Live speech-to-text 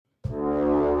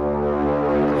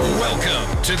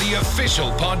to the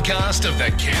official podcast of the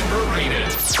Canberra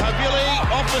Raiders. Billy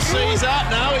off the Caesar.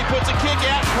 No, he puts a kick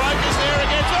out. Croker's there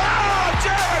against. Oh,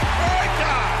 Jared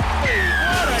Croker!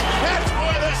 What a catch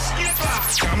by the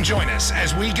skipper! Come join us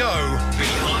as we go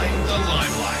behind the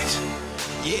limelight.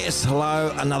 Yes,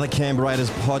 hello, another Canberra Raiders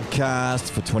podcast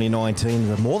for 2019.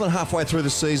 We're more than halfway through the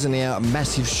season now. A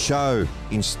massive show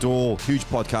in store, huge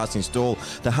podcast in store.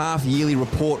 The half-yearly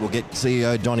report will get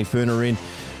CEO Donny Furner in,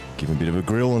 give him a bit of a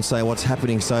grill and say what's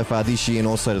happening so far this year and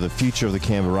also to the future of the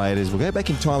Canberra Raiders. We'll go back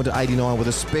in time to 89 with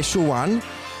a special one.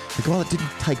 The guy that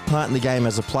didn't take part in the game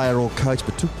as a player or coach,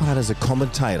 but took part as a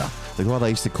commentator. The guy they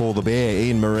used to call the Bear,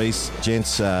 Ian Maurice,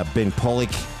 gents, Ben Pollock,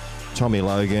 Tommy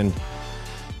Logan.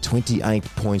 28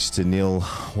 points to 0.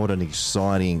 What an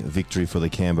exciting victory for the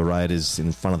Canberra Raiders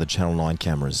in front of the Channel 9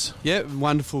 cameras. Yeah,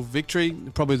 wonderful victory.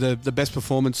 Probably the best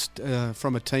performance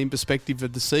from a team perspective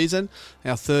of the season.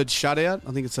 Our third shutout.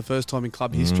 I think it's the first time in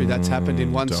club history that's happened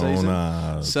in one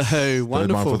season. So wonderful.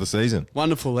 Third one for the season.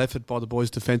 Wonderful effort by the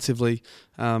boys defensively,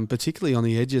 particularly on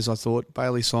the edges, I thought.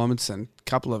 Bailey Simonson, a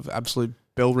couple of absolute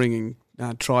bell-ringing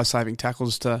try-saving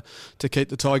tackles to keep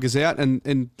the Tigers out.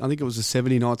 And I think it was the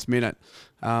 79th minute.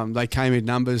 They came in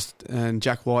numbers, and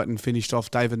Jack Whiten finished off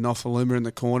David Nofaluma in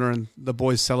the corner, and the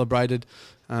boys celebrated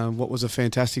what was a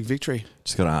fantastic victory.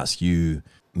 Just got to ask, you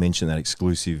mentioned that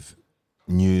exclusive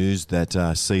news that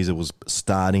Caesar was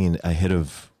starting ahead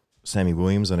of Sammy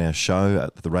Williams on our show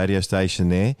at the radio station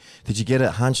there. Did you get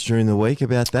a hunch during the week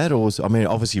about that?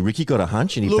 Obviously Ricky got a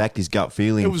hunch and he backed his gut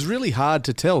feeling. It was really hard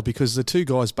to tell because the two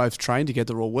guys both trained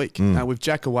together all week. With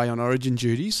Jack away on Origin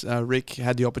duties, Rick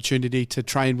had the opportunity to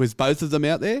train with both of them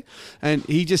out there. And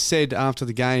he just said after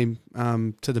the game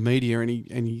to the media, and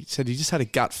he said he just had a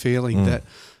gut feeling that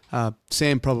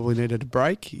Sam probably needed a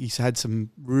break. He's had some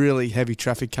really heavy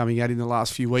traffic coming out in the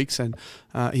last few weeks, and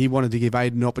he wanted to give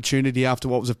Aiden an opportunity after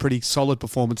what was a pretty solid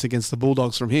performance against the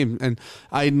Bulldogs from him. And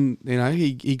Aiden,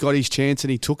 he got his chance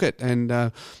and he took it. And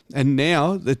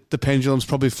now the pendulum's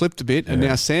probably flipped a bit, and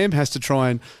now Sam has to try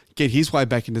and get his way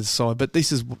back into the side. But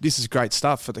this is great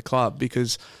stuff for the club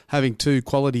because having two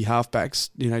quality halfbacks,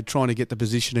 trying to get the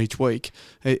position each week,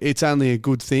 it's only a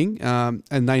good thing.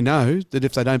 And they know that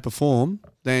if they don't perform,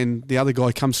 then the other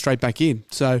guy comes straight back in.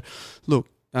 So, look,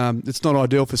 it's not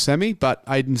ideal for Sammy, but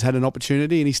Aiden's had an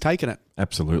opportunity and he's taken it.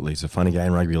 Absolutely. It's a funny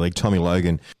game, rugby league. Tommy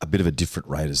Logan, a bit of a different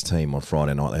Raiders team on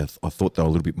Friday night. I thought they were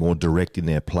a little bit more direct in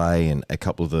their play, and a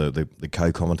couple of the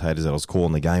co-commentators that I was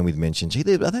calling the game with mentioned, gee,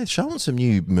 are they showing some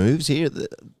new moves here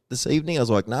this evening? I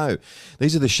was like, no,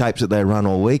 these are the shapes that they run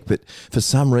all week, but for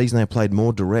some reason they played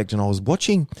more direct. And I was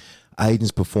watching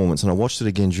Aiden's performance, and I watched it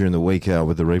again during the week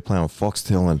with the replay on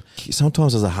Foxtel, and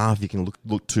sometimes as a half you can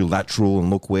look too lateral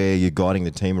and look where you're guiding the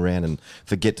team around and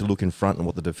forget to look in front and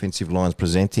what the defensive line's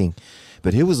presenting.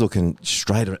 But he was looking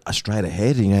straight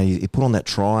ahead. He put on that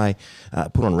try,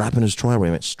 put on Rapina's try where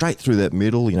he went straight through that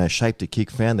middle, shaped a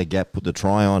kick, found the gap, put the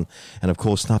try on, and of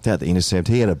course snuffed out the intercept.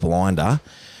 He had a blinder,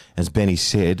 as Benny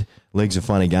said. League's a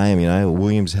funny game,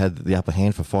 Williams had the upper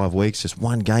hand for 5 weeks, just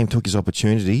one game took his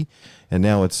opportunity, and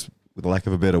now it's, with the lack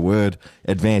of a better word,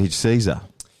 advantage Caesar.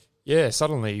 Yeah,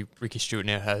 suddenly Ricky Stewart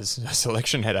now has a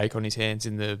selection headache on his hands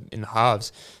in the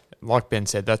halves. Like Ben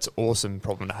said, that's an awesome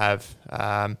problem to have.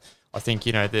 I think,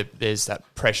 there's that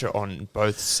pressure on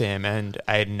both Sam and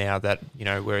Aiden now that,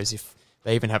 whereas if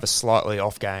they even have a slightly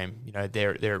off game,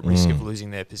 they're at risk of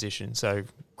losing their position. So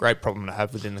great problem to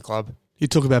have within the club. You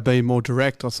talk about being more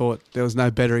direct. I thought there was no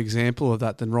better example of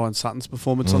that than Ryan Sutton's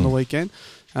performance on the weekend.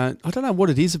 I don't know what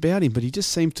it is about him, but he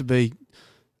just seemed to be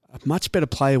a much better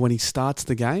player when he starts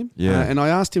the game. Yeah. And I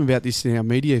asked him about this in our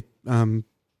media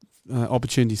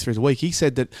opportunity through the week. He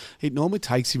said that it normally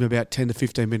takes him about 10 to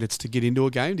 15 minutes to get into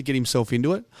a game, to get himself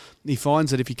into it. He finds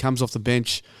that if he comes off the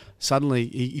bench, suddenly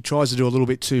he tries to do a little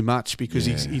bit too much because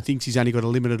he thinks he's only got a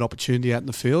limited opportunity out in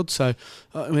the field. So,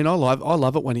 I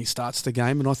love it when he starts the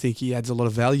game, and I think he adds a lot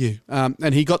of value.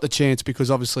 And he got the chance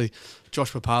because obviously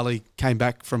Josh Papali came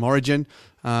back from Origin.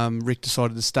 Rick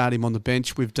decided to start him on the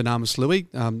bench with Dynamis Louis.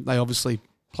 They obviously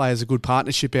play as a good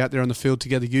partnership out there on the field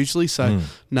together usually. So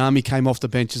Nami came off the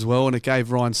bench as well, and it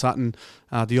gave Ryan Sutton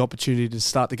the opportunity to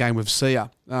start the game with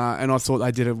Sia. And I thought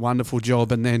they did a wonderful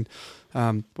job. And then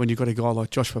when you've got a guy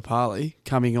like Josh Papali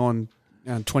coming on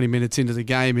 20 minutes into the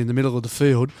game in the middle of the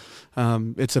field,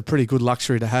 it's a pretty good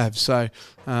luxury to have. So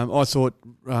I thought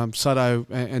Sutto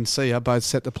and Sia both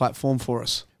set the platform for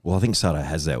us. Well, I think Sutto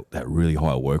has that really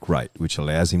high work rate, which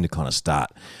allows him to kind of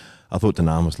start. I thought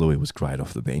Dynamis Louis was great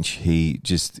off the bench.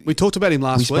 We talked about him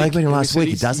last week. We spoke about him last week.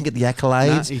 He doesn't get the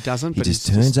accolades. No, he doesn't. He just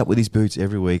turns up with his boots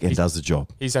every week and does the job.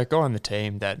 He's that guy on the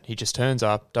team that he just turns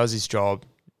up, does his job,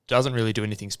 doesn't really do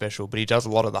anything special, but he does a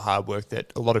lot of the hard work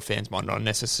that a lot of fans might not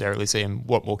necessarily see. And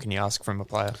what more can you ask from a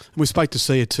player? We spoke to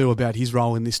Sia too about his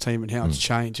role in this team and how it's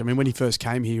changed. I mean, when he first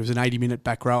came here, he was an 80-minute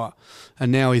back rower,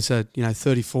 and now he's a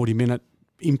 30, 40-minute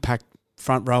impact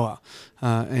front rower.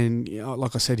 And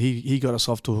like I said, he got us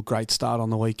off to a great start on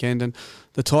the weekend, and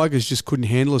the Tigers just couldn't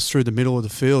handle us through the middle of the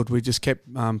field. We just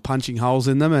kept punching holes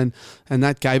in them, and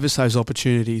that gave us those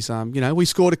opportunities. We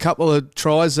scored a couple of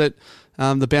tries that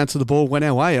the bounce of the ball went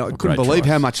our way. I couldn't believe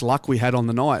how much luck we had on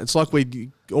the night. It's like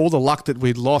all the luck that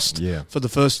we'd lost for the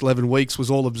first 11 weeks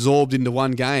was all absorbed into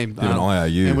one game. An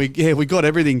IOU. And we got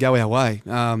everything go our way,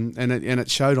 and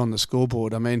it showed on the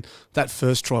scoreboard. I mean, that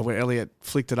first try where Elliott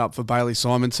flicked it up for Bailey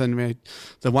Simonson,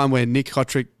 the one where Nick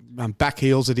Hotrick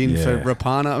backheels it in for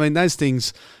Rapana. I mean, those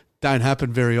things don't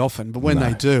happen very often, but when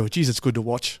they do, geez, it's good to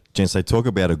watch. Gents, they talk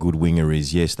about a good winger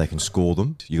is, yes, they can score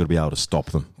them. You've got to be able to stop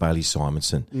them. Bailey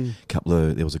Simonson.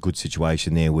 There was a good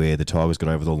situation there where the Tigers got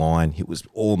over the line. It was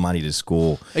all money to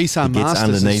score. Isan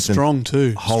Masters is strong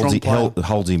too.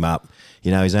 Holds him up.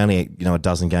 He's only a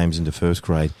dozen games into first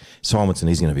grade. Simonson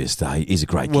is going to be a star. He's a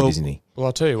great kid, isn't he? Well,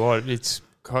 I'll tell you what, it's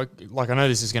like, I know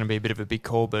this is going to be a bit of a big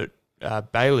call, but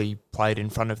Bailey played in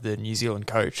front of the New Zealand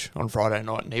coach on Friday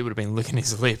night, and he would have been licking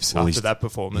his lips after that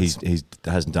performance. He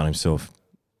hasn't done himself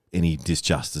any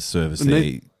disjustice service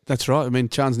there. That's right. I mean,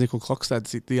 Charles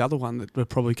Nickel-Klokstad's the other one that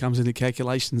probably comes into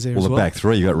calculations there as well. Well, the back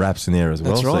three, you got Raps in there as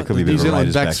well. That's right. So it could be a bit New of a Zealand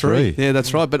Raiders back three. Yeah,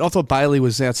 that's right. But I thought Bailey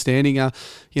was outstanding.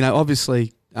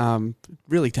 Obviously,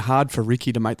 really hard for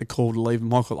Ricky to make the call to leave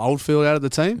Michael Oldfield out of the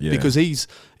team because he's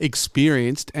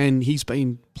experienced and he's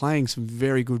been playing some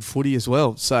very good footy as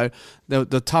well. So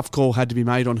the tough call had to be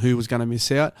made on who was going to miss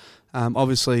out.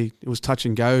 Obviously, it was touch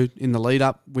and go in the lead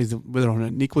up with whether or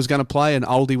not Nick was going to play, and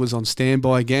Oldie was on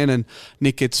standby again, and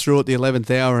Nick gets through at the 11th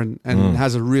hour and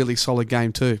has a really solid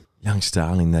game too. Young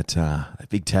Starling, that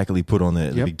big tackle he put on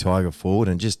the big Tiger forward,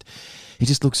 and he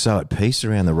just looks so at peace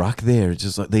around the ruck there. It's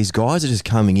just like these guys are just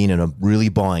coming in and are really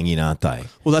buying in, aren't they?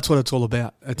 Well, that's what it's all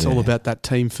about. It's all about that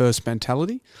team first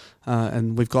mentality,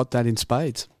 and we've got that in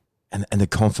spades. And the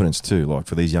confidence too, like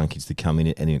for these young kids to come in,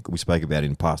 and we spoke about it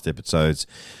in past episodes,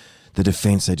 the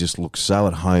defence, they just look so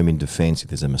at home in defence. If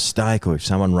there's a mistake or if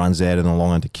someone runs out in the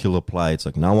line to kill a play, it's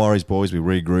like, no worries, boys, we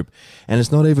regroup. And it's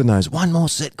not even those one more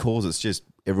set calls. It's just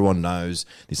everyone knows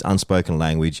this unspoken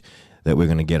language that we're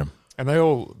going to get them. And they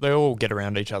all get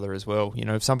around each other as well.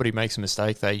 If somebody makes a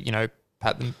mistake, they,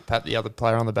 pat the other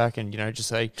player on the back and, just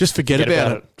say... Just forget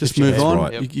about it. Just move on.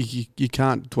 Right. You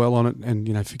can't dwell on it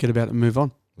and, forget about it and move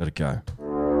on. Let it go.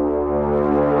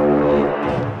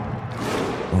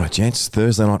 All right, gents,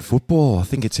 Thursday night football. I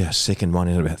think it's our second one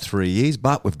in about 3 years,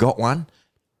 but we've got one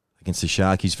against the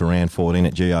Sharkies for round 14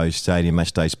 at GIO Stadium,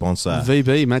 matchday sponsor.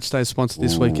 VB, matchday sponsor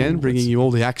this weekend, bringing you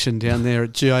all the action down there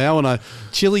at GIO on a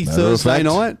chilly Thursday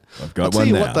night. I've got I'll tell one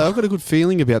you now. what, though, I've got a good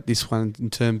feeling about this one in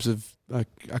terms of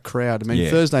a crowd. I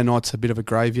mean, Thursday night's a bit of a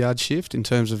graveyard shift in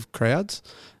terms of crowds.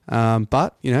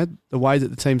 But, the way that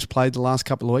the team's played the last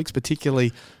couple of weeks,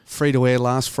 particularly free-to-air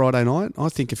last Friday night, I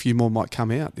think a few more might come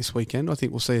out this weekend. I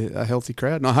think we'll see a healthy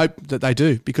crowd, and I hope that they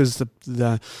do because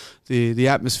the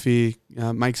atmosphere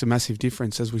makes a massive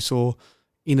difference, as we saw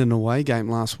in an away game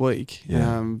last week.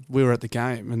 Yeah. We were at the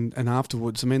game, and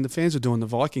afterwards, I mean, the fans were doing the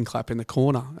Viking clap in the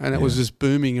corner, and it was just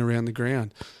booming around the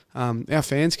ground. Our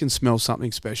fans can smell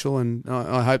something special, and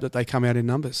I hope that they come out in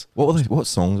numbers. What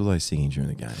songs were they singing during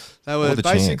the game? They were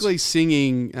basically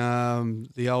singing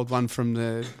the old one from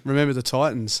Remember the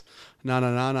Titans.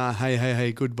 Na, hey, hey,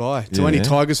 hey, goodbye. To any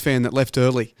Tigers fan that left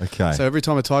early. Okay. So every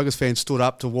time a Tigers fan stood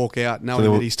up to walk out,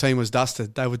 knowing that his team was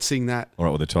dusted, they would sing that. All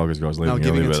right, well, the Tigers guys They were leaving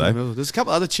giving early, it to were them. There's a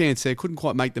couple other chants there, couldn't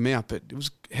quite make them out, but it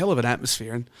was a hell of an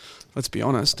atmosphere. And let's be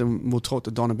honest, and we'll talk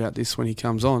to Don about this when he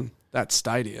comes on, that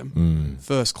stadium,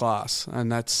 first class.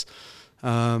 And that's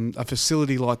a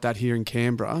facility like that here in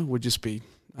Canberra would just be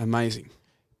amazing.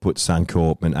 Put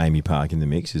Suncorp and Amy Park in the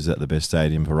mix. Is that the best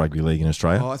stadium for rugby league in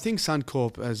Australia? I think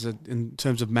Suncorp, in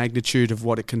terms of magnitude of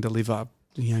what it can deliver,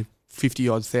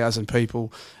 50-odd thousand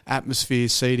people, atmosphere,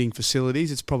 seating,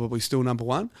 facilities, it's probably still number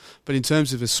one. But in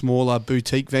terms of a smaller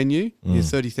boutique venue,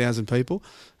 30,000 people,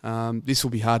 this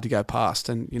will be hard to go past.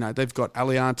 And, they've got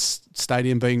Allianz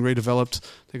Stadium being redeveloped.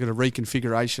 They've got a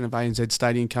reconfiguration of ANZ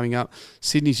Stadium coming up.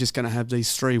 Sydney's just going to have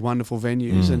these three wonderful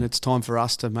venues, and it's time for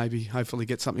us to maybe hopefully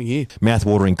get something here.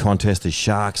 Mouth-watering contest, the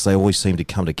Sharks, they always seem to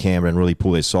come to Canberra and really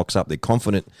pull their socks up. They're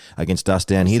confident against us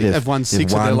down here. They've won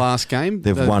six of their last game.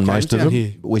 They've won most of them.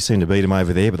 Here. We seem to beat them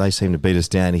over there, but they seem to beat us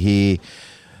down here.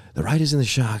 The Raiders and the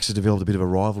Sharks have developed a bit of a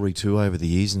rivalry too over the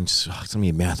years, and it's going to be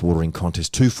a mouth-watering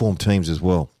contest. Two form teams as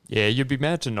well. Yeah, you'd be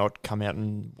mad to not come out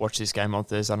and watch this game on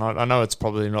Thursday night. I know it's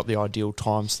probably not the ideal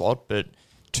time slot, but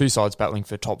two sides battling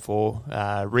for top four,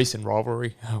 recent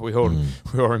rivalry. We all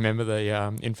remember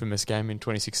the infamous game in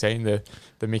 2016, the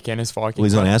Mick Ennis Vikings. Well,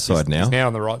 he's on our side now. He's now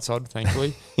on the right side,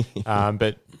 thankfully.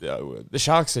 But the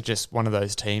Sharks are just one of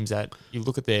those teams that you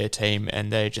look at their team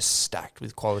and they're just stacked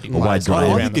with quality players.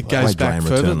 I think it goes back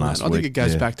further than that. I think it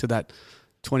goes Yeah. back to that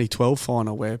 2012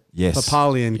 final where Yes.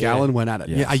 Papali and Gallen went at it.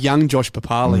 Yes. Yeah, a young Josh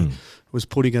Papali was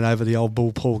putting it over the old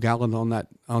bull Paul Gallen on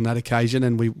that occasion,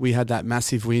 and we had that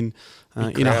massive win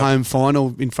in a home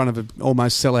final in front of an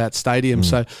almost sellout stadium.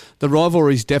 So the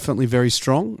rivalry is definitely very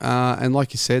strong, and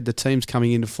like you said, the team's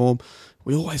coming into form.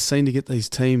 We always seem to get these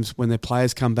teams when their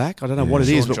players come back. I don't know what it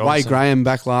is, but Wade Graham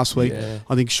back last week. Yeah.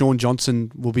 I think Sean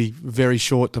Johnson will be very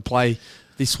short to play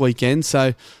this weekend.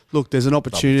 So, look, there's an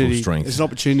opportunity. strength. There's an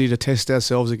opportunity to test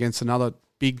ourselves against another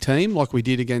big team like we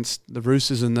did against the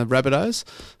Roosters and the Rabbitohs.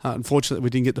 Unfortunately,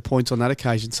 we didn't get the points on that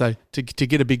occasion. So to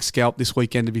get a big scalp this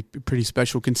weekend would be pretty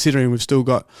special, considering we've still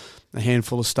got a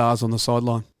handful of stars on the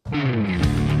sideline.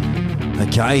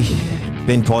 Okay,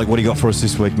 Ben Pollock, what do you got for us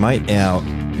this week, mate? Our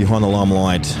behind the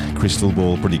limelight crystal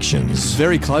ball predictions.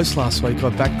 Very close last week. I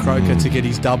backed Croker to get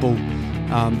his double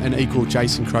and equal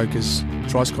Jason Croker's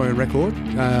try scoring record.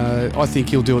 I think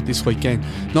he'll do it this weekend.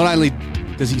 Not only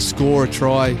does he score a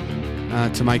try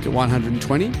to make it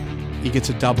 120, he gets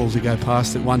a double to go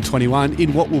past at 121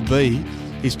 in what will be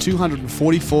his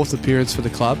 244th appearance for the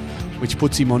club, which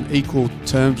puts him on equal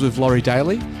terms with Laurie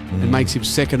Daly and makes him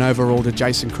second overall to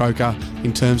Jason Croker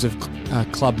in terms of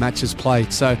club matches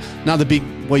played. So another big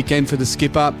weekend for the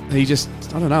skipper. He just,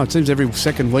 I don't know, it seems every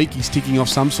second week he's ticking off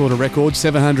some sort of record.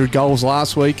 700 goals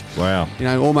last week. Wow.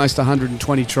 Almost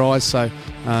 120 tries. So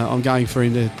I'm going for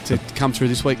him to come through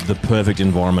this week. The perfect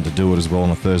environment to do it as well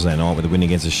on a Thursday night with a win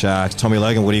against the Sharks. Tommy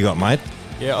Logan, what do you got, mate?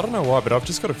 Yeah, I don't know why, but I've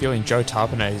just got a feeling Joe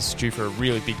Tarpanay is due for a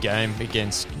really big game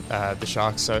against the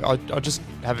Sharks. So I just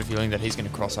have a feeling that he's going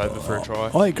to cross over for a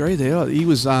try. I agree there. He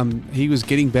was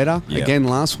getting better Yeah. again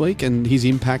last week, and his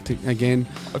impact again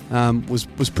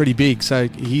was pretty big. So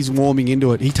he's warming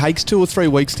into it. He takes 2 or 3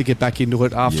 weeks to get back into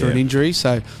it after an injury.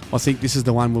 So I think this is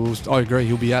the one where I agree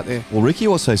he'll be out there. Well, Ricky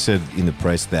also said in the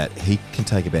press that he can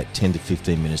take about 10 to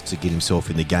 15 minutes to get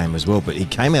himself in the game as well. But he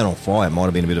came out on fire. It might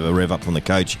have been a bit of a rev up from the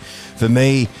coach. For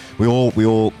me, we all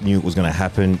knew it was going to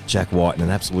happen. Jack White, an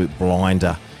absolute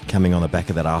blinder, coming on the back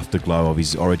of that afterglow of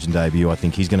his Origin debut. I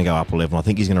think he's going to go up a level. I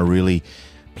think he's going to really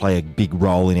play a big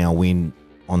role in our win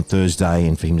on Thursday,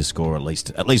 and for him to score at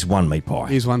least one meat pie.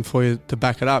 Here's one for you to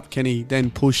back it up. Can he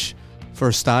then push for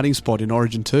a starting spot in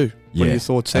Origin 2? What are Yeah, your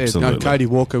thoughts there? absolutely. Cody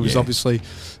Walker was Yeah. obviously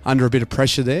under a bit of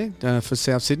pressure there for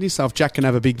South Sydney. So if Jack can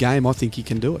have a big game, I think he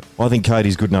can do it. I think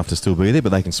Cody's good enough to still be there, but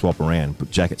they can swap around.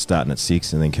 Put Jack at starting at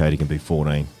 6, and then Cody can be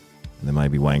 14, and then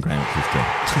maybe Wayne Graham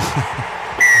at 15.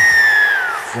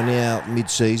 We're now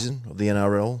mid-season of the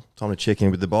NRL. Time to check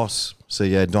in with the boss,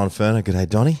 CEO Don Ferner. Good day,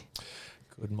 Donny.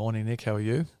 Good morning, Nick. How are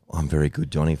you? I'm very good,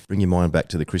 Johnny. Bring your mind back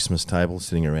to the Christmas table,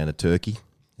 sitting around a turkey,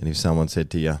 and if someone said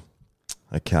to you,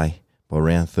 okay, by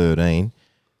round 13,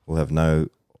 we'll have no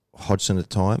Hodgson at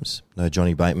times, no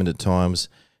Johnny Bateman at times,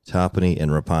 Tarpany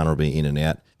and Rapana will be in and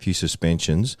out, a few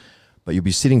suspensions, but you'll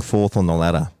be sitting fourth on the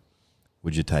ladder.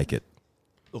 Would you take it?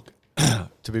 Look,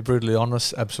 to be brutally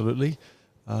honest, absolutely.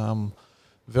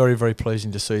 Very, very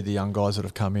pleasing to see the young guys that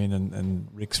have come in, and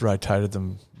Rick's rotated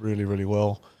them really, really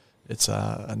well. It's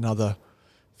another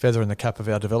feather in the cap of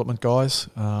our development guys,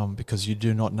 because you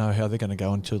do not know how they're going to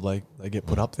go until they get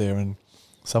put up there. And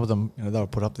some of them, they were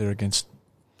put up there against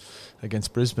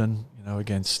Brisbane,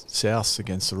 against South,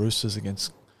 against the Roosters,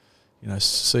 against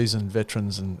seasoned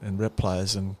veterans and rep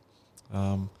players, and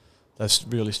they've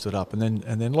really stood up. And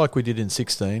then like we did in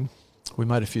 16, we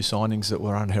made a few signings that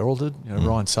were unheralded.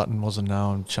 Ryan Sutton wasn't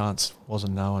known, Chance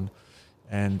wasn't known,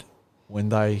 and when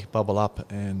they bubble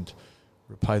up and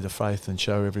repay the faith and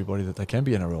show everybody that they can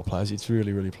be NRL players, it's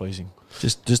really, really pleasing.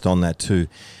 Just on that too,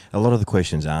 a lot of the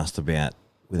questions asked about,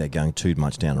 without going too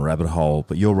much down a rabbit hole,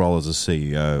 but your role as a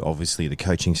CEO, obviously the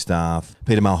coaching staff,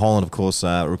 Peter Mulholland, of course,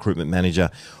 recruitment manager,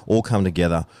 all come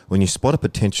together. When you spot a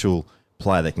potential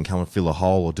player that can come and fill a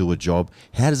hole or do a job,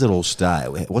 how does it all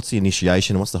start? What's the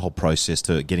initiation? What's the whole process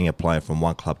to getting a player from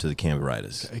one club to the Canberra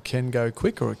Raiders? It can go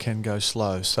quick or it can go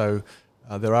slow. So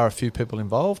there are a few people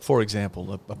involved. For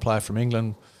example, a player from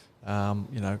England,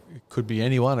 it could be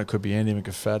anyone. It could be Andy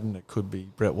McFadden. It could be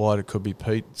Brett White. It could be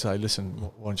Pete. Say, listen,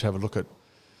 why don't you have a look at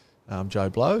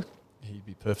Joe Blow? He'd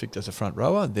be perfect as a front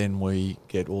rower. Then we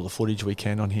get all the footage we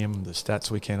can on him, the stats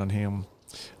we can on him.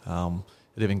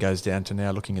 It even goes down to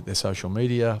now looking at their social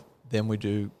media. Then we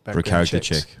do background character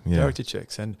checks. check, yeah. Character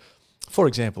checks. And For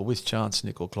example, with Chance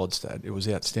Nicol-Klodstad, it was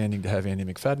outstanding to have Andy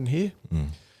McFadden here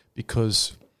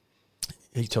because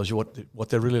he tells you what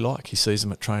they're really like. He sees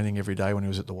them at training every day when he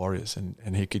was at the Warriors,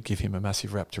 and he could give him a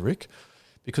massive rap to Rick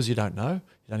because you don't know.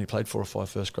 He'd only played 4 or 5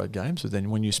 first-grade games. But then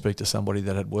when you speak to somebody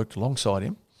that had worked alongside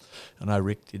him, I know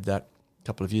Rick did that a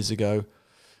couple of years ago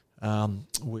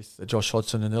with Josh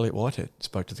Hodgson and Elliot Whitehead.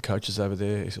 Spoke to the coaches over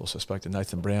there. He also spoke to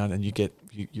Nathan Brown, and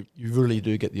you really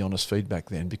do get the honest feedback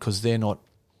then because they're not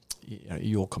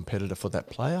your competitor for that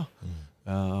player.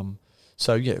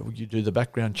 So you do the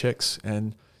background checks,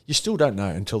 and you still don't know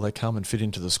until they come and fit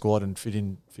into the squad and fit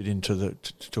into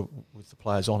with the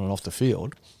players on and off the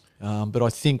field. But I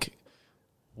think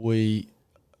we,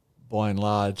 by and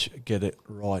large, get it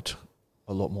right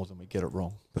a lot more than we get it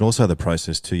wrong. But also the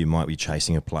process too, you might be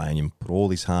chasing a player and you put all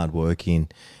this hard work in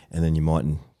and then you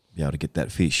mightn't be able to get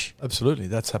that fish. Absolutely.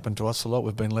 That's happened to us a lot.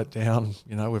 We've been let down.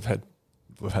 We've had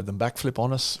them backflip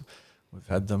on us. We've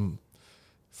had them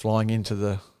flying into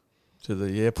the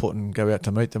airport and go out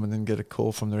to meet them and then get a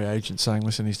call from their agent saying,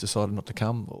 listen, he's decided not to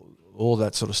come. All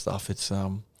that sort of stuff. It's,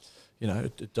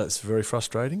 it's very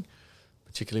frustrating,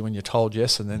 particularly when you're told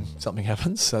yes and then something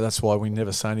happens. So that's why we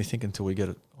never say anything until we get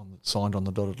it signed on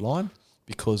the dotted line,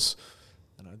 because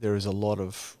there is a lot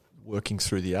of working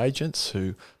through the agents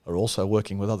who are also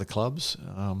working with other clubs,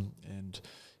 and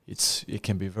it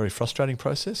can be a very frustrating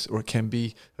process, or it can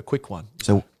be a quick one.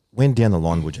 So when down the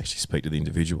line would you actually speak to the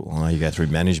individual? I know you go through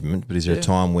management, but is there a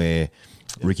time where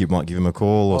Ricky might give him a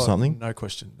call or something? No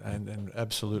question. And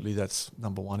absolutely that's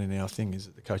number one in our thing, is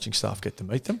that the coaching staff get to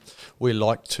meet them. We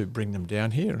like to bring them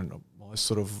down here, and my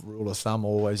sort of rule of thumb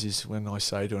always is when I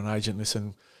say to an agent,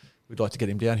 listen, we'd like to get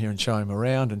him down here and show him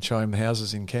around and show him the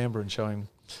houses in Canberra and show him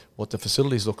what the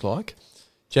facilities look like.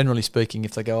 Generally speaking,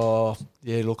 if they go,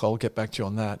 I'll get back to you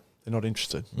on that, they're not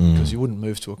interested because you wouldn't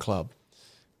move to a club.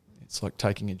 It's like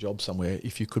taking a job somewhere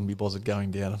if you couldn't be bothered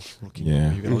going down and looking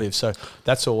where you're going to live. So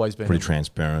that's always been pretty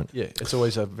transparent. Yeah, it's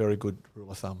always a very good rule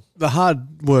of thumb. The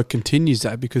hard work continues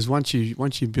though, because once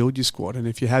you build your squad, and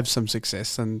if you have some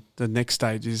success, then the next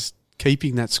stage is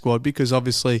keeping that squad, because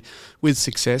obviously with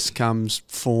success comes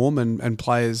form and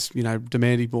players,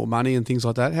 demanding more money and things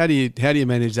like that. How do you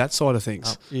manage that side of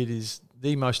things? It is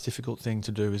the most difficult thing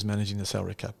to do, is managing the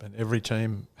salary cap, and every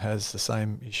team has the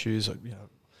same issues.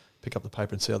 Pick up the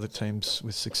paper and see other teams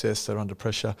with success, they're under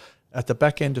pressure. At the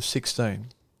back end of 16,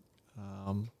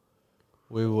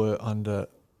 we were under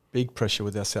big pressure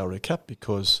with our salary cap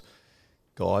because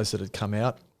guys that had come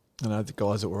out, the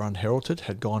guys that were unheralded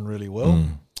had gone really well.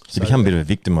 You become a bit of a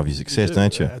victim of your success,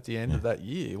 don't you? At the end of that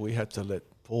year, we had to let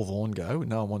Paul Vaughan go.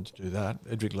 No one wanted to do that.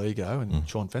 Edric Lee go and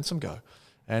Sean Fensom go.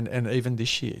 And even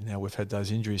this year, now we've had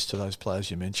those injuries to those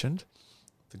players you mentioned.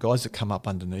 The guys that come up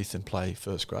underneath and play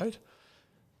first grade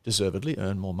deservedly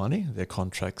earn more money. Their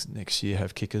contracts next year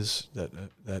have kickers that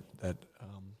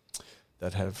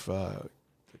have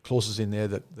clauses in there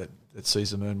that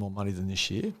sees them earn more money than this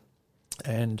year,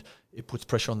 and it puts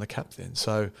pressure on the cap then.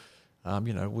 So,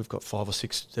 we've got 5 or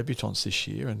 6 debutants this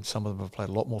year, and some of them have played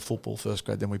a lot more football first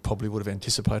grade than we probably would have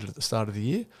anticipated at the start of the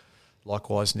year.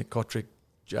 Likewise, Nick Kotrick,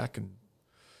 Jack, and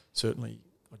certainly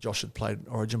Josh had played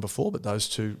Origin before, but those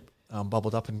two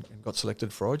bubbled up and got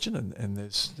selected for Origin, and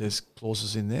there's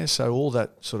clauses in there. So all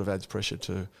that sort of adds pressure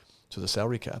to the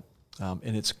salary cap,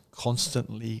 and it's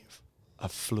constantly a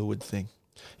fluid thing.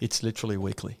 It's literally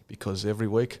weekly, because every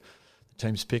week the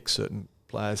teams pick. Certain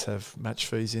players have match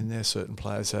fees in there. Certain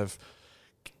players have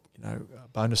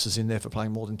bonuses in there for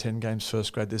playing more than 10 games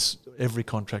first grade. Every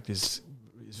contract is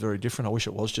very different. I wish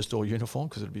it was just all uniform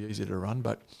because it'd be easier to run,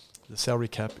 but the salary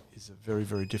cap is a very,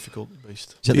 very difficult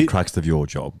beast. Is that the crux of your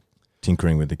job?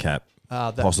 Tinkering with the cap,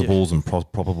 possibles and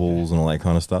probables and all that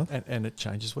kind of stuff? And it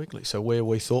changes weekly. So where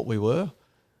we thought we were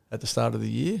at the start of the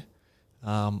year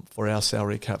for our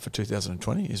salary cap for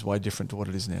 2020 is way different to what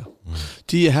it is now.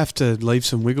 Do you have to leave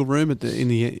some wiggle room in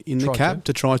the cap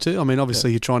to try to? I mean,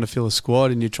 obviously you're trying to fill a squad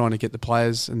and you're trying to get the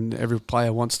players, and every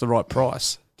player wants the right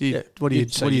price. What do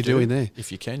you do in there?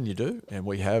 If you can, you do. And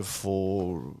we have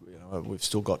we've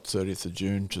still got 30th of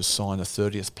June to sign a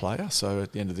 30th player. So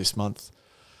at the end of this month,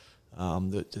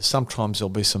 sometimes there'll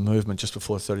be some movement just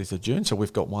before 30th of June. So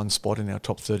we've got one spot in our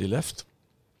top 30 left.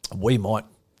 We might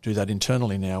do that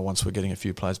internally now once we're getting a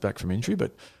few players back from injury,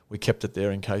 but we kept it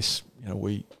there in case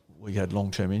we had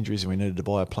long-term injuries and we needed to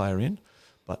buy a player in.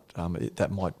 But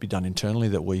that might be done internally,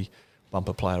 that we bump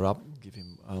a player up,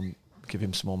 give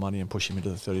him some more money and push him into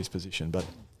the 30th position. But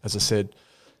as I said,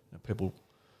 people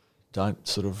don't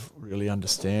sort of really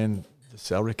understand the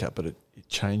salary cap, but it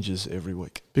changes every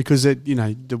week. Because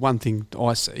the one thing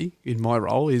I see in my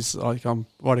role is like I'm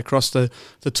right across the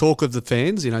talk of the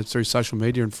fans, through social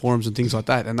media and forums and things like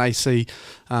that, and they see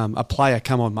a player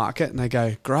come on market and they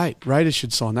go, "Great, Raiders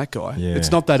should sign that guy." Yeah.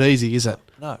 It's not that easy, is it?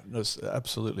 No, it's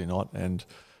absolutely not. And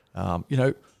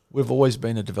we've always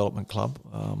been a development club.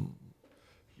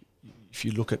 If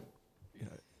you look at,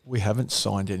 we haven't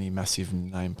signed any massive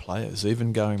name players.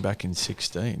 Even going back in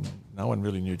 2016, no one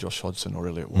really knew Josh Hodgson or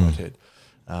Elliot Whitehead.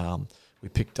 We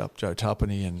picked up Joe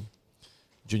Tarpany and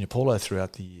Junior Paulo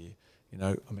throughout the year.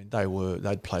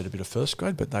 They'd played a bit of first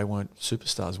grade, but they weren't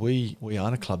superstars. We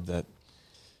aren't a club that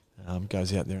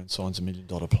goes out there and signs $1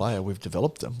 million player. We've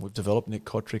developed them. We've developed Nick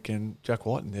Kotrick and Jack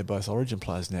White, and they're both Origin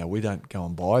players now. We don't go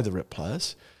and buy the rep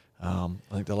players. I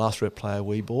think the last rep player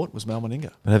we bought was Mal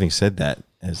Meninga. But having said that,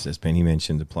 as Benny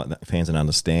mentioned, the fans don't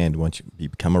understand once you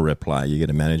become a rep player, you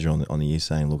get a manager on the year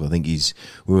saying, look, I think he's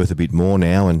worth a bit more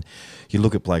now. And you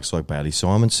look at blokes like Bailey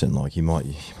Simonson, like you might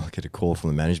get a call from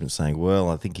the management saying,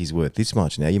 well, I think he's worth this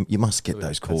much now. You must get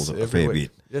those calls a fair bit.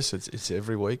 Yes, it's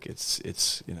every week.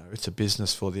 It's a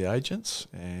business for the agents.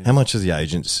 And how much of the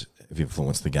agents have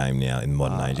influenced the game now in the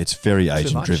modern age? It's very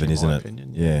agent driven, isn't it?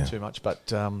 Opinion. Yeah, too much.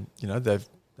 But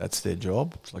that's their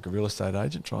job. It's like a real estate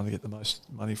agent trying to get the most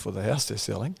money for the house they're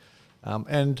selling. I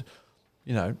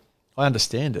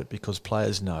understand it because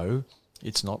players know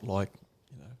it's not like,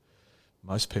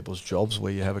 most people's jobs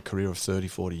where you have a career of 30,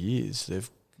 40 years. They've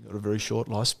got a very short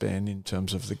lifespan in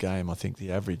terms of the game. I think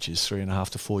the average is 3.5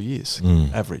 to 4 years,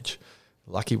 average.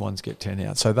 Lucky ones get 10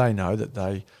 out. So they know that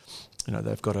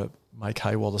they've got to make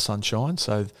hay while the sun shines.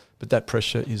 But that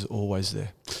pressure is always there.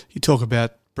 You talk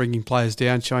about bringing players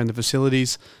down, showing the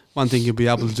facilities. One thing you'll be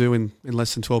able to do in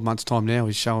less than 12 months' time now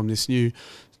is show them this new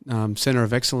Centre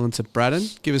of Excellence at Braddon.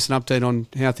 Give us an update on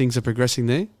how things are progressing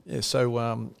there. Yeah,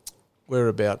 so we're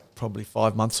about probably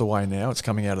 5 months away now. It's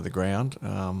coming out of the ground.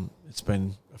 It's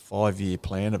been a 5-year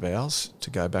plan of ours to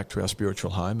go back to our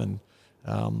spiritual home. And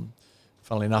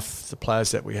funnily enough, the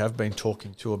players that we have been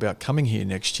talking to about coming here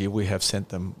next year, we have sent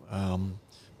them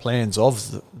plans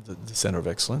of the Centre of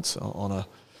Excellence on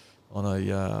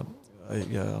a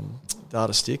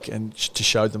data stick, and to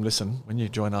show them, listen, when you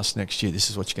join us next year, this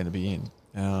is what you're going to be in.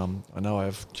 I know I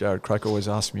have Jared Croker always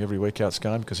asks me every week how it's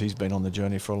going because he's been on the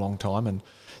journey for a long time, and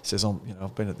he says,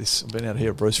 I've been out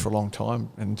here at Bruce for a long time,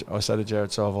 and I say to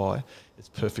Jared, so have I. It's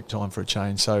perfect time for a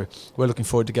change. So we're looking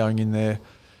forward to going in there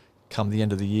come the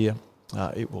end of the year.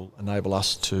 It will enable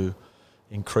us to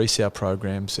increase our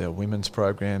programs, our women's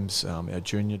programs, our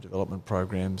junior development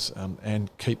programs, and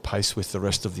keep pace with the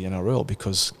rest of the NRL,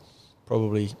 because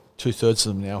probably 2/3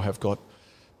 of them now have got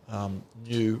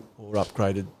new or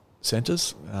upgraded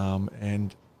centres,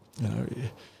 and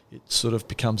it sort of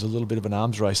becomes a little bit of an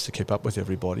arms race to keep up with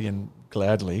everybody. And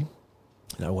gladly,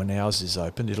 when ours is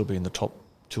open, it'll be in the top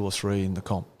 2 or 3 in the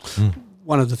comp.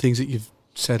 One of the things that you've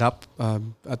set up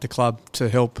at the club to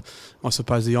help, I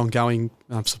suppose, the ongoing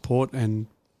support and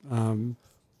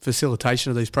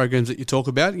facilitation of these programs that you talk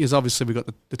about, is obviously we've got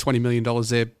the $20 million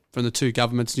there from the 2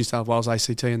 governments, New South Wales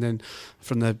ACT, and then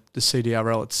from the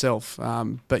CDRL itself.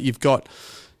 But you've got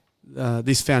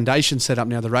this foundation set up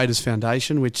now, the Raiders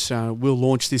Foundation, which will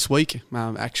launch this week,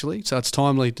 actually. So it's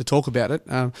timely to talk about it.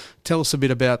 Tell us a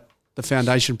bit about the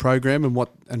foundation program and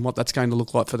what that's going to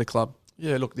look like for the club.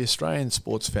 Yeah, look, the Australian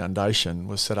Sports Foundation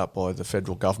was set up by the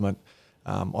federal government,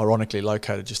 ironically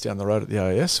located just down the road at the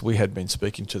AIS. We had been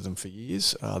speaking to them for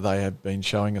years. They had been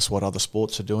showing us what other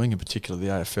sports are doing, in particular the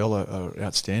AFL are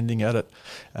outstanding at it.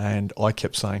 And I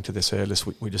kept saying to this earlier,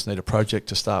 we just need a project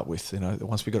to start with.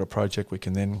 Once we've got a project, we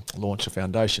can then launch a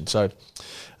foundation. So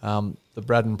the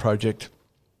Braddon project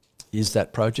is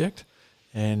that project.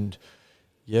 And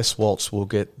yes, Waltz will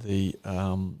get the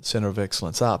Centre of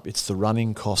Excellence up. It's the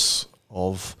running costs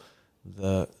of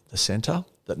the centre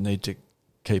that need to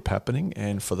keep happening,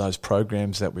 and for those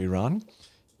programs that we run,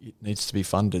 it needs to be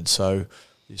funded. So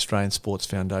the Australian Sports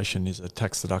Foundation is a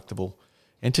tax-deductible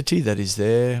entity that is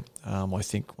there. I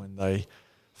think when they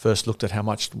first looked at how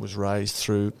much was raised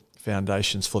through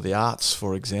foundations for the arts,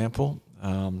 for example,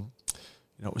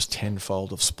 it was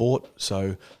tenfold of sport.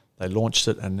 So they launched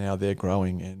it, and now they're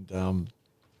growing, and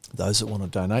those that want to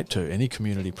donate to any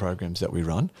community programs that we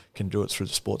run can do it through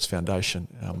the Sports Foundation.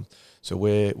 So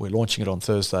we're launching it on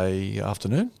Thursday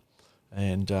afternoon,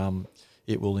 and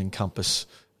it will encompass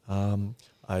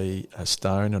a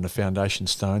stone and a foundation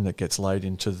stone that gets laid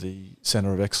into the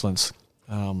Centre of Excellence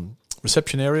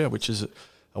reception area, which is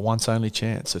a once-only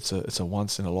chance. It's a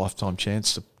once-in-a-lifetime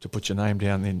chance to put your name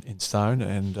down in stone,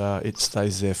 and it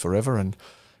stays there forever. And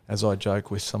as I joke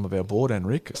with some of our board and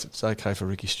Rick, it's okay for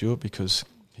Ricky Stewart because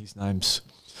his name's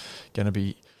going to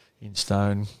be in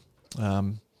stone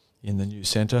in the new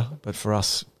centre. But for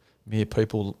us mere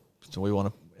people, so we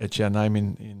want to etch our name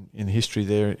in history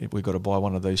there. We've got to buy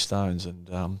one of these stones,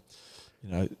 and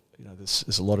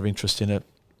there's a lot of interest in it.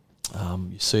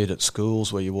 You see it at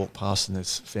schools where you walk past, and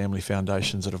there's family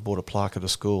foundations that have bought a plaque at a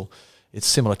school. It's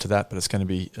similar to that, but it's going to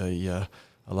be a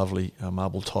lovely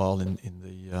marble tile in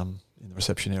the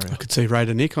reception area. I could see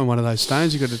Raider Nick on one of those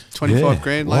stones. You got a 25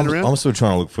 grand laid around. I'm still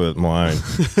trying to look for my own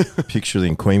picture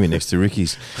in Queenie next to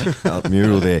Ricky's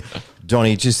mural there.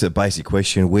 Donnie, just a basic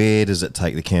question. Where does it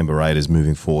take the Canberra Raiders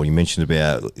moving forward? You mentioned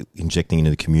about injecting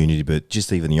into the community, but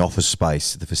just even the office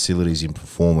space, the facilities in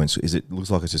performance,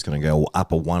 looks like it's just going to go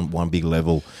up one big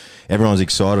level. Everyone's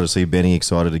excited to see Benny,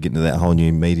 excited to get into that whole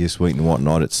new media suite and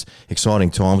whatnot. It's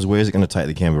exciting times. Where is it going to take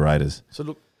the Canberra Raiders? So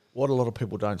look, what a lot of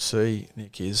people don't see,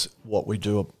 Nick, is what we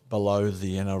do below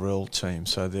the NRL team.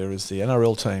 So there is the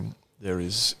NRL team, there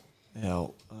is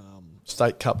our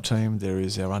State Cup team, there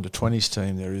is our under-20s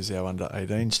team, there is our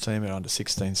under-18s team, our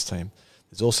under-16s team.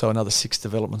 There's also another 6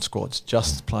 development squads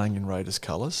just playing in Raiders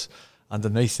colours.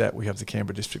 Underneath that, we have the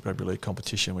Canberra District Rugby League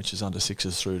competition, which is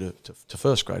under-6s through to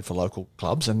first grade for local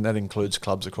clubs, and that includes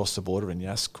clubs across the border in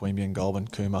Yass, Queanbeyan, Goulburn,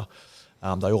 Cooma.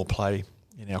 They all play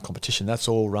in our competition. That's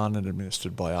all run and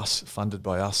administered by us, funded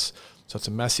by us. So it's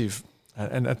a massive...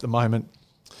 And at the moment,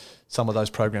 some of those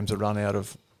programs are run out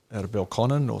of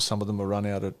Belconnen, or some of them are run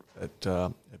out at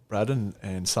Braddon,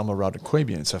 and some are run at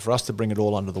Queanbeyan. So for us to bring it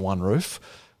all under the one roof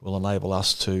will enable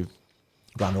us to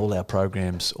run all our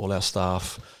programs, all our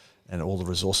staff, and all the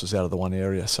resources out of the one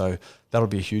area. So that'll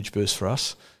be a huge boost for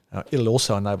us. It'll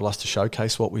also enable us to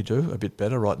showcase what we do a bit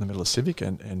better right in the middle of Civic,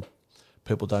 and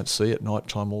people don't see at night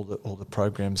time all the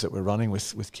programs that we're running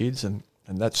with kids, and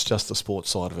that's just the sports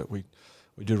side of it. We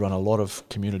do run a lot of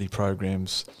community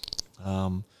programs,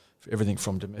 everything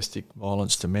from domestic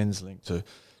violence to Men's Link to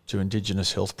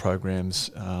Indigenous health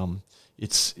programs.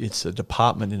 It's a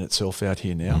department in itself out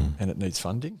here now, and it needs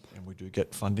funding, and we do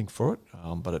get funding for it,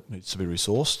 but it needs to be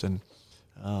resourced. And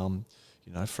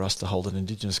for us to hold an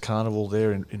Indigenous carnival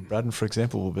there in Braddon, for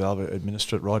example, we'll be able to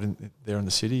administer it right there in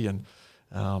the city, and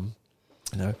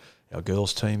our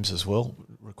girls' teams as well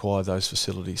require those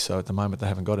facilities. So at the moment they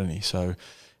haven't got any. So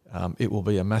it will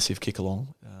be a massive kick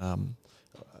along.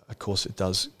 Of course, it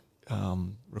does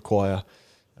require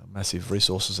massive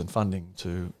resources and funding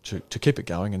to keep it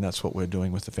going, and that's what we're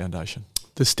doing with the foundation.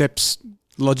 The steps,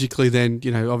 logically then,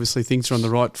 obviously things are on the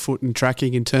right foot and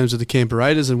tracking in terms of the Canberra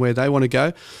Raiders and where they want to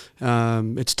go.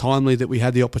 It's timely that we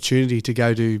had the opportunity to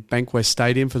go to Bankwest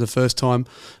Stadium for the first time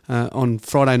on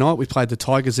Friday night. We played the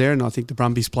Tigers there, and I think the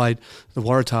Brumbies played the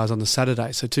Waratahs on the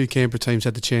Saturday. So 2 Canberra teams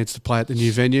had the chance to play at the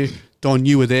new venue. Don,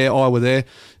 you were there, I were there.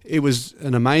 It was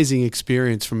an amazing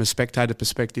experience from a spectator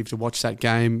perspective to watch that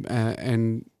game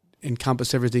and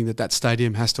encompass everything that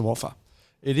stadium has to offer.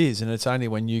 It is, and it's only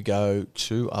when you go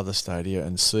to other stadia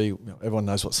and see, everyone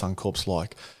knows what Suncorp's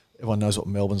like. Everyone knows what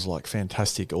Melbourne's like.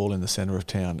 Fantastic, all in the centre of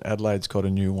town. Adelaide's got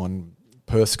a new one.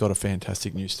 Perth's got a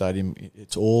fantastic new stadium.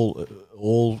 It's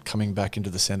all coming back into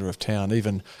the centre of town.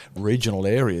 Even regional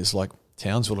areas like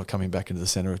Townsville are coming back into the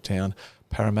centre of town.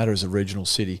 Parramatta is a regional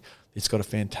city. It's got a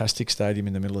fantastic stadium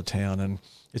in the middle of town, and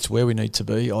it's where we need to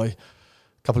be. A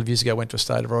couple of years ago, I went to a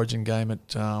State of Origin game at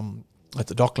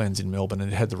the Docklands in Melbourne,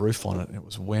 and it had the roof on it, and it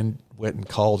was wet and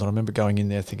cold. And I remember going in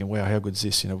there thinking, wow, how good is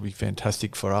this? It'll be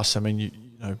fantastic for us. I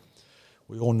mean,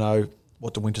 we all know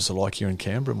what the winters are like here in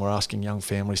Canberra, and we're asking young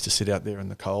families to sit out there in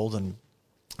the cold. And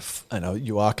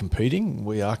you are competing.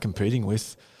 We are competing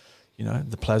with,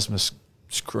 the plasma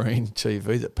screen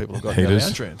TV that people have got in their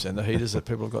lounge rooms, and the heaters that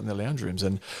people have got in their lounge rooms,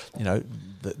 and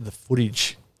the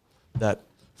footage that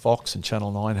Fox and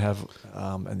Channel 9 have,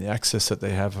 and the access that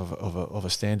they have of a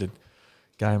standard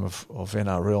game of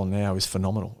NRL now is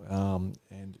phenomenal.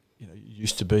 And it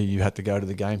used to be you had to go to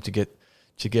the game to get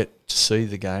to see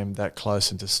the game that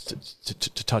close and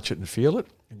to touch it and feel it,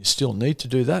 and you still need to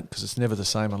do that because it's never the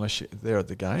same unless you're there at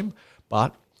the game.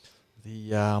 But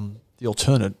the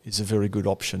alternate is a very good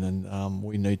option, and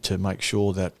we need to make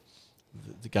sure that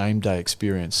the game day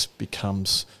experience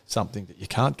becomes something that you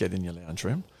can't get in your lounge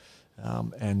room.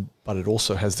 But it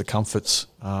also has the comforts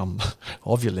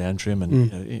of your lounge room,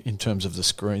 and in terms of the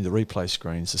screen, the replay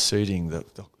screens, the seating, the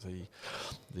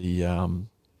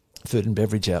food and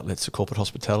beverage outlets, the corporate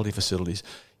hospitality facilities.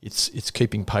 It's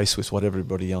keeping pace with what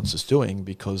everybody else is doing,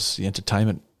 because the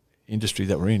entertainment industry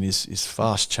that we're in is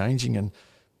fast changing, and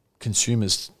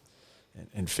consumers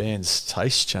and fans'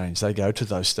 tastes change. They go to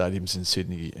those stadiums in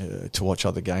Sydney to watch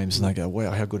other games, and they go,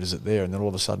 wow, how good is it there? And then all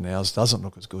of a sudden ours doesn't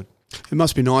look as good. It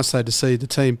must be nice, though, to see the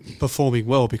team performing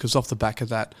well, because off the back of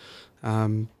that,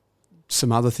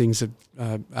 some other things that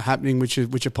are happening, which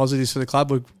are positives for the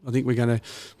club. I think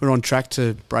we're on track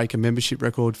to break a membership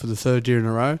record for the third year in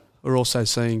a row. We're also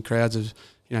seeing crowds of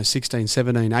 16,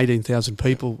 17, 18,000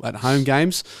 people at home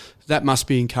games. That must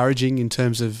be encouraging in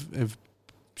terms of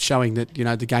showing that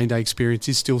the game day experience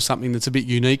is still something that's a bit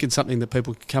unique and something that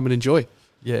people can come and enjoy.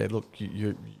 Yeah, look,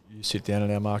 you sit down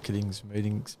in our marketing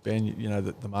meetings, Ben.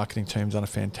 The marketing team's done a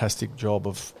fantastic job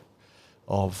of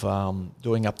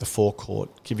doing up the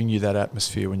forecourt, giving you that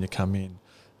atmosphere when you come in.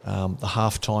 The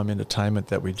halftime entertainment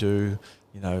that we do,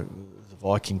 the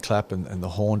Viking clap and the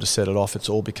horn to set it off, it's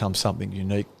all become something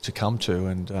unique to come to.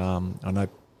 And I know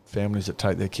families that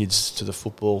take their kids to the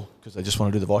football because they just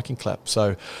want to do the Viking clap.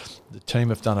 So the team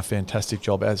have done a fantastic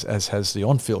job, as has the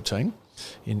on-field team,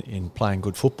 in playing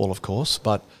good football, of course.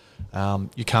 But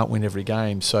you can't win every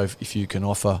game. So if you can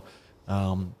offer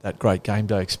that great game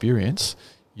day experience,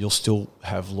 you'll still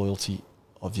have loyalty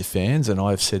of your fans. And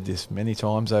I've said this many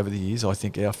times over the years, I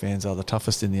think our fans are the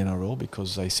toughest in the NRL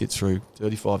because they sit through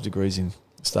 35 degrees in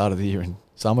the start of the year in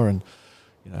summer and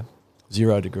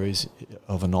 0 degrees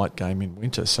of a night game in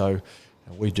winter. So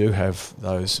we do have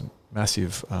those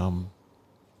massive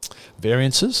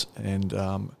variances, and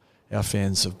our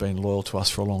fans have been loyal to us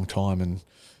for a long time, and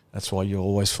that's why you'll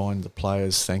always find the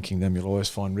players thanking them. You'll always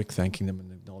find Rick thanking them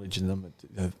and acknowledging them.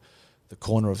 The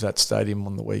corner of that stadium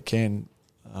on the weekend,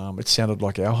 it sounded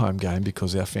like our home game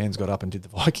because our fans got up and did the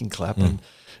Viking clap, and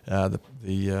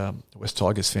the West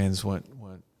Tigers fans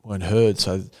weren't heard.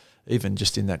 So even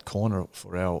just in that corner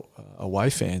for our away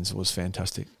fans was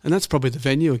fantastic. And that's probably the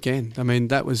venue again. I mean,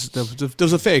 there was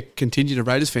a fair contingent of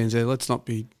Raiders fans there. Let's not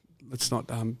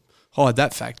hide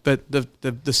that fact. But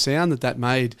the sound that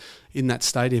made in that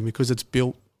stadium, because it's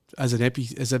built as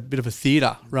a bit of a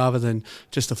theatre rather than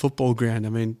just a football ground. I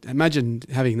mean, imagine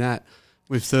having that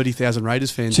with 30,000 Raiders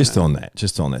fans. Just on that.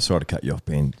 Sorry to cut you off,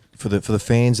 Ben. For the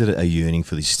fans that are yearning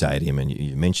for this stadium, and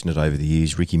you mentioned it over the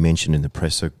years, Ricky mentioned in the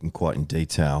press quite in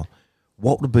detail,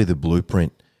 what would be the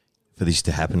blueprint for this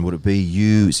to happen? Would it be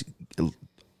you,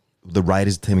 the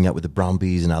Raiders teaming up with the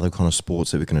Brumbies and other kind of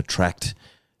sports that we can attract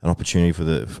an opportunity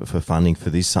for funding for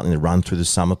this, something to run through the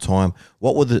summertime?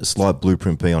 What would the slight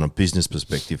blueprint be on a business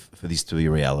perspective for this to be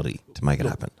a reality, to make it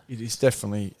happen? It is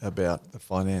definitely about the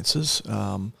finances.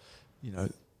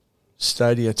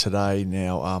 Stadia today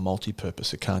now are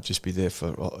multi-purpose. It can't just be there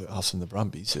for us and the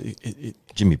Brumbies.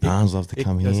 Jimmy Barnes loves to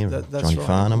come here. That's Johnny right.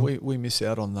 Farnham. We miss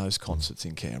out on those concerts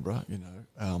in Canberra.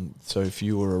 So if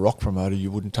you were a rock promoter,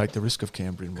 you wouldn't take the risk of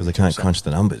Canberra because they can't crunch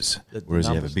the numbers. Whereas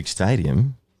you have a big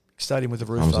stadium with a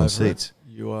roof over it,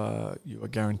 you are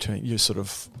guaranteeing. You're sort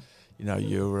of,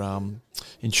 you're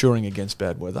insuring against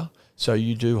bad weather. So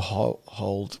you do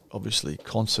hold obviously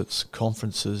concerts,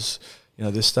 conferences.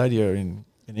 There's stadia in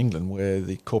England where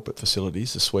the corporate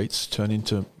facilities, the suites, turn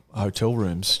into hotel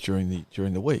rooms during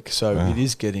the week. So It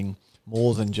is getting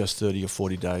more than just 30 or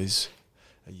 40 days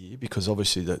a year, because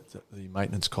obviously the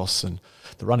maintenance costs and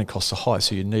the running costs are high.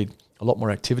 So you need a lot more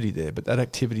activity there. But that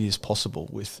activity is possible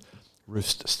with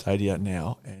roofed stadia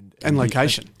now, and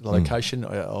location. The location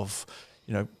of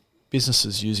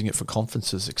businesses using it for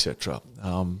conferences, etc.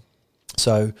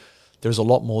 So there's a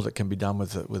lot more that can be done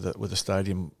with a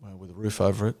stadium with a roof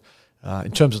over it.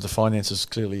 In terms of the finances,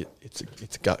 clearly it's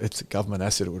a government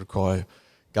asset. It would require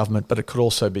government, but it could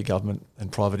also be government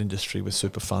and private industry with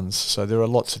super funds. So there are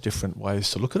lots of different ways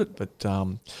to look at it. But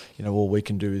all we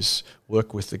can do is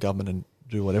work with the government and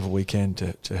do whatever we can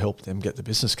to help them get the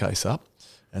business case up,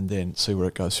 and then see where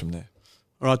it goes from there.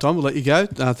 All right, Don, we'll let you go.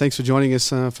 Thanks for joining us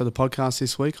for the podcast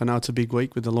this week. I know it's a big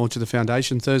week with the launch of the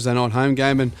foundation, Thursday night home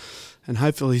game, and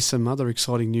hopefully some other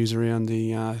exciting news around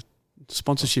the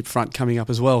sponsorship front coming up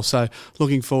as well. So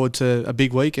looking forward to a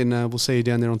big week, and we'll see you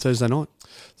down there on Thursday night.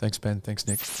 Thanks, Ben. Thanks,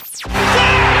 Nick. What strength,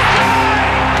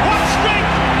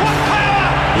 what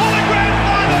power, what a grand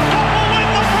final! Will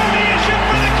win the premiership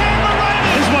for the Canberra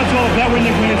Raiders. This one's all about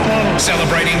winning grand final.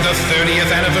 Celebrating the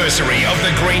 30th anniversary of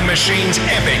the Green Machine's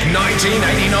epic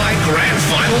 1989 grand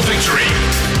final victory.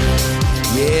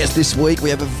 Yes, this week we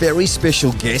have a very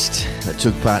special guest that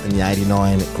took part in the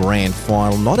 89 grand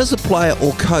final, not as a player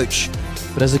or coach,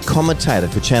 but as a commentator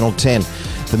for Channel 10.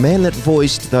 The man that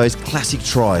voiced those classic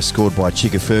tries scored by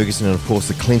Chicka Ferguson, and of course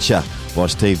the clincher by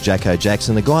Steve Jacko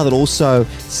Jackson. The guy that also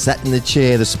sat in the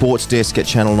chair, the sports desk at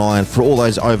Channel 9 for all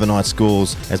those overnight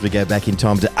scores as we go back in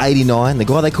time to 89. The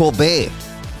guy they call Bear,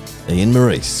 Ian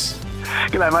Maurice.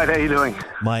 G'day, mate. How you doing?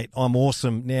 Mate, I'm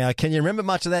awesome. Now, can you remember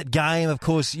much of that game? Of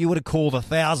course, you would have called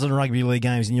 1,000 rugby league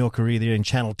games in your career there in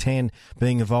Channel 10,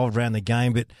 being involved around the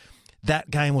game, but that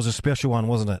game was a special one,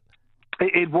 wasn't it?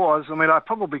 It was. I mean, I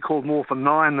probably called more for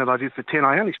 9 than I did for 10.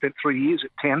 I only spent 3 years at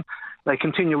 10, they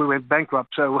continually went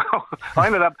bankrupt. So I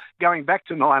ended up going back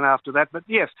to 9 after that. But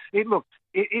yes, it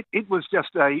was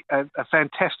just a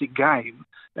fantastic game.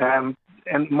 And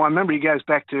my memory goes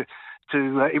back to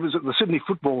it was at the Sydney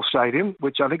Football Stadium,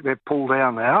 which I think they've pulled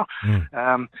down now,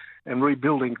 and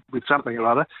rebuilding with something or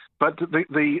other. But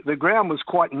the ground was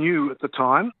quite new at the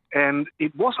time, and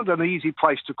it wasn't an easy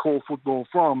place to call football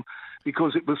from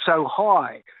because it was so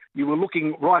high. You were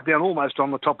looking right down almost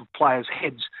on the top of players'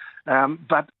 heads.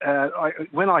 But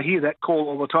when I hear that call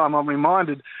all the time, I'm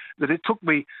reminded that it took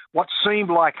me what seemed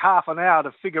like half an hour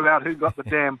to figure out who got the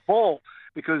damn ball,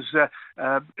 because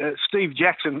Steve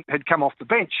Jackson had come off the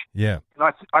bench. Yeah.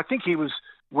 And I think he was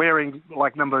wearing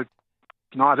like number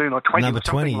 19 or 20 Number or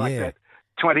something 20, like yeah. that.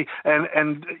 20.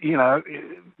 And you know,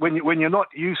 when you're not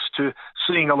used to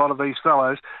seeing a lot of these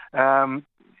fellows,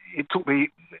 it took me,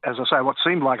 as I say, what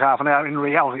seemed like half an hour. In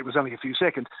reality, it was only a few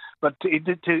seconds. But it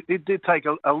did take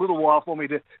a little while for me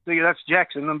to think that's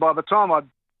Jackson. And by the time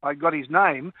I got his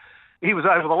name, he was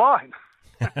over the line.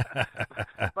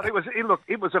 But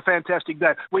it was a fantastic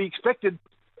day. We expected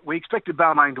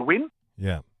Balmain to win.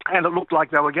 Yeah. And it looked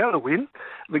like they were going to win.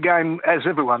 The game, as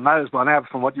everyone knows by now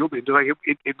from what you'll be doing,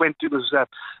 it was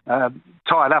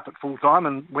tied up at full time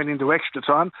and went into extra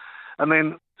time. And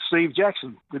then Steve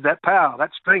Jackson with that power,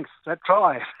 that strength, that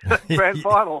try, grand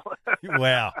final.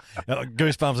 Wow.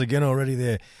 Goosebumps again already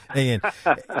there, Ian.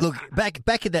 Look,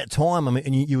 back at that time, I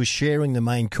mean, you were sharing the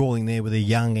main calling there with a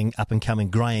young and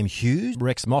up-and-coming Graham Hughes.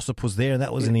 Rex Mossop was there, and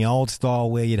that was in the old style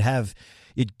where you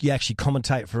actually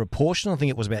commentate for a portion. I think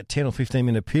it was about 10 or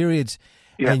 15-minute periods.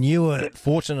 Yeah. And you were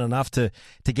fortunate enough to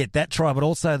get that try, but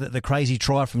also the crazy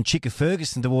try from Chicka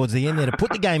Ferguson towards the end there to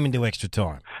put the game into extra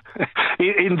time.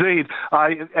 Indeed.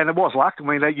 And it was luck. I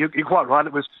mean, you're quite right.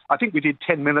 I think we did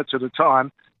 10 minutes at a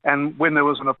time, and when there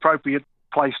was an appropriate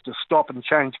place to stop and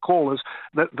change callers,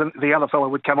 the other fellow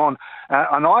would come on.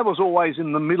 And I was always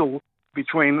in the middle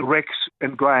between Rex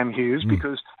and Graham Hughes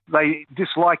because they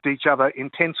disliked each other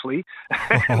intensely.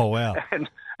 Oh, wow.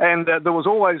 and there was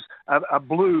always a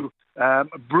blue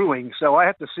brewing, so I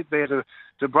had to sit there to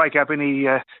break up any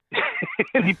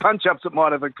any punch-ups that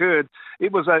might have occurred.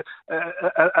 It was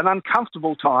an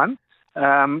uncomfortable time,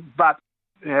 but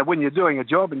when you're doing a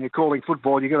job and you're calling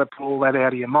football, you've got to pull all that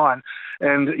out of your mind.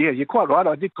 And yeah, you're quite right.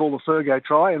 I did call the Fergo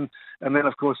try, and then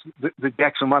of course the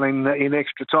Jackson one in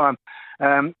extra time.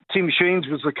 Tim Sheens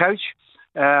was the coach.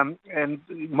 And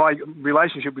my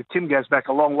relationship with Tim goes back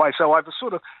a long way, so I've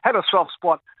sort of had a soft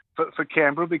spot for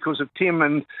Canberra because of Tim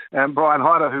and Brian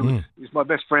Hyder, who is my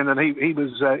best friend, and he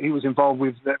was involved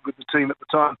with the team at the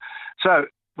time. So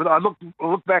when I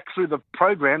look back through the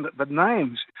program, the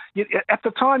names at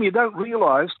the time you don't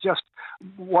realise just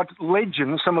what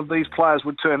legends some of these players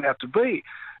would turn out to be.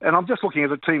 And I'm just looking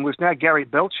at a team with now Gary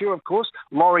Belcher, of course,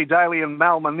 Laurie Daly and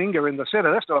Mal Meninga in the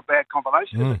centre. That's not a bad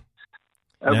combination, is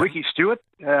it? Ricky Stewart,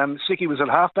 Sicky was at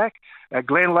halfback,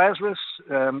 Glenn Lazarus,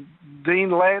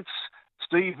 Dean Lance,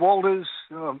 Steve Walters,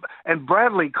 and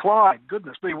Bradley Clyde.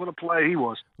 Goodness me, what a player he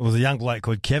was. There was a young bloke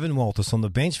called Kevin Walters on the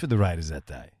bench for the Raiders that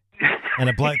day. And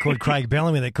a bloke called Craig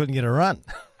Bellamy that couldn't get a run.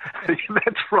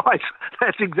 That's right.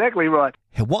 That's exactly right.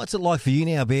 What's it like for you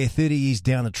now, Bear, 30 years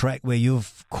down the track, where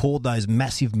you've called those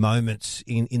massive moments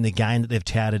in the game that they've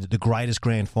touted the greatest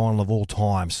grand final of all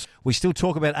times? We still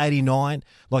talk about 89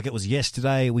 like it was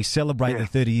yesterday. We celebrate the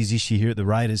 30 years this year here at the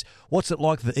Raiders. What's it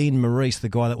like for Ian Maurice, the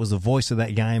guy that was the voice of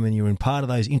that game, and you're in part of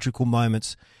those integral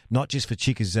moments, not just for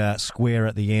Chicka's square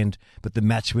at the end, but the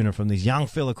match winner from this young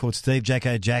fella called Steve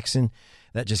Jacko Jackson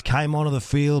that just came onto the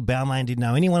field. Balmain didn't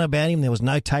know anyone about him. There was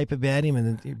no tape about him.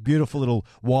 And a beautiful little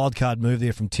wild card move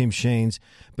there from Tim Sheens.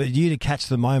 But you to catch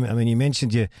the moment, I mean, you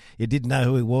mentioned you didn't know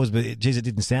who he was, but geez, it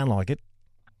didn't sound like it.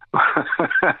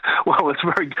 Well, it's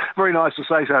very, very nice to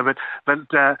say so, but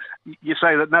you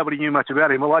say that nobody knew much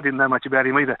about him. Well, I didn't know much about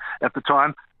him either at the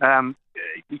time,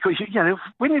 because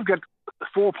when you've got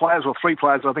 4 players or 3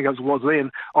 players, I think it was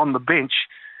then, on the bench,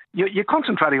 you're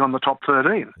concentrating on the top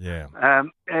 13. Yeah.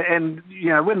 And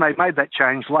when they made that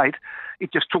change late,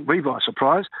 it just took me by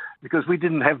surprise because we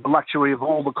didn't have the luxury of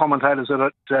all the commentators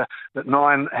that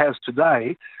Nine has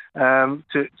today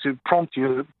to prompt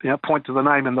you, point to the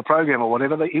name in the program or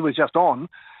whatever. He was just on,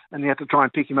 and you had to try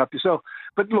and pick him up yourself.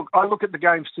 But look, I look at the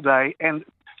games today, and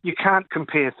you can't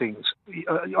compare things.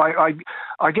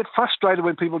 I get frustrated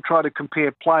when people try to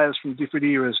compare players from different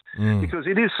eras because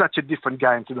it is such a different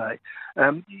game today.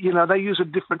 They use a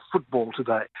different football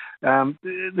today.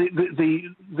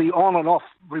 The on and off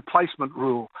replacement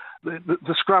rule,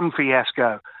 the scrum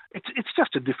fiasco. It's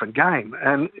just a different game.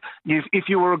 And if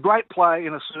you were a great player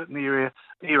in a certain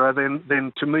era,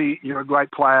 then to me you're a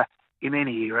great player in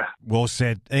any era. Well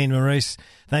said. Ian Maurice,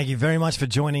 thank you very much for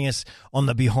joining us on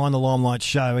the Behind the Limelight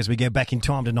show as we go back in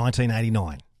time to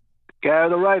 1989. Go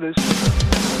the Raiders.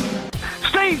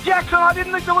 Steve Jackson, I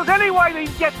didn't think there was any way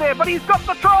he'd get there, but he's got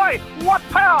the try. What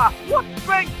power, what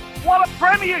strength, what a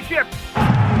premiership.